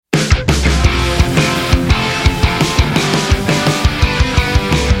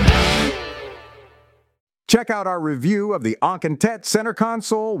Check out our review of the ONKENTET center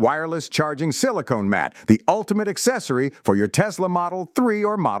console wireless charging silicone mat, the ultimate accessory for your Tesla Model 3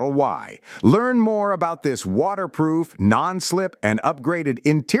 or Model Y. Learn more about this waterproof, non-slip, and upgraded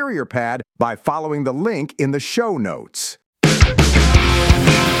interior pad by following the link in the show notes.